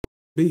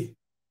be.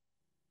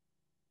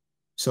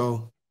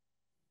 So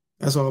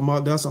that's all.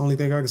 That's the only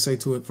thing I can say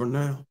to it for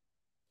now.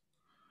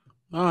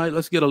 All right,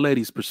 let's get a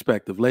lady's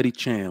perspective. Lady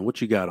Chan,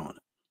 what you got on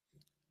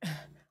it?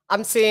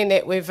 I'm seeing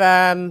it with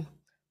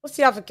what's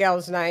the other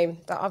girl's name?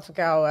 The other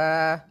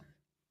girl,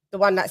 the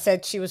one that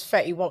said she was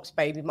Fetty Wap's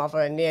baby mother,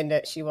 and in the end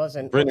that she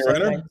wasn't. Brittany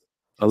Renner?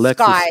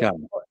 Alexis Sky. Scott.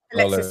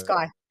 Alexis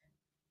Sky.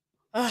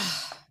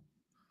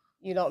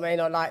 You lot may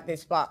not like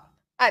this, but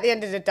at the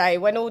end of the day,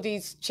 when all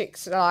these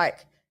chicks are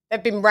like,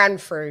 they've been ran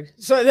through,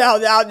 so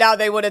now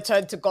they want to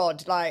turn to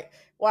God. Like,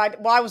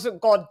 why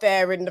wasn't God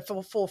there in the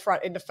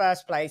forefront in the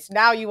first place?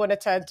 Now you want to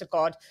turn to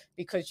God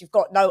because you've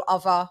got no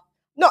other.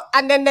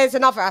 And then there's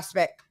another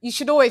aspect. You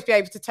should always be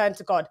able to turn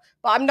to God.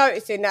 But I'm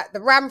noticing that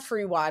the ram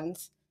through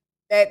ones,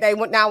 they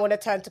now want to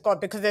turn to God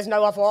because there's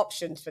no other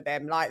options for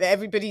them. Like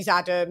everybody's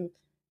Adam.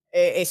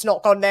 It's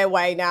not gone their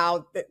way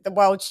now. The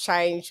world's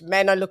changed.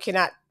 Men are looking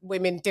at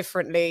women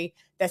differently.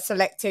 They're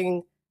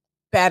selecting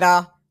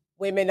better.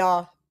 Women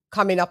are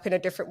coming up in a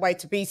different way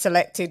to be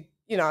selected.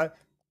 You know,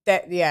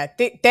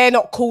 they're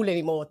not cool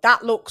anymore.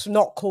 That looks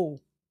not cool.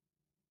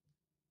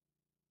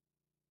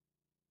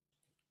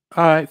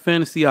 All right,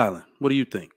 Fantasy Island. What do you think?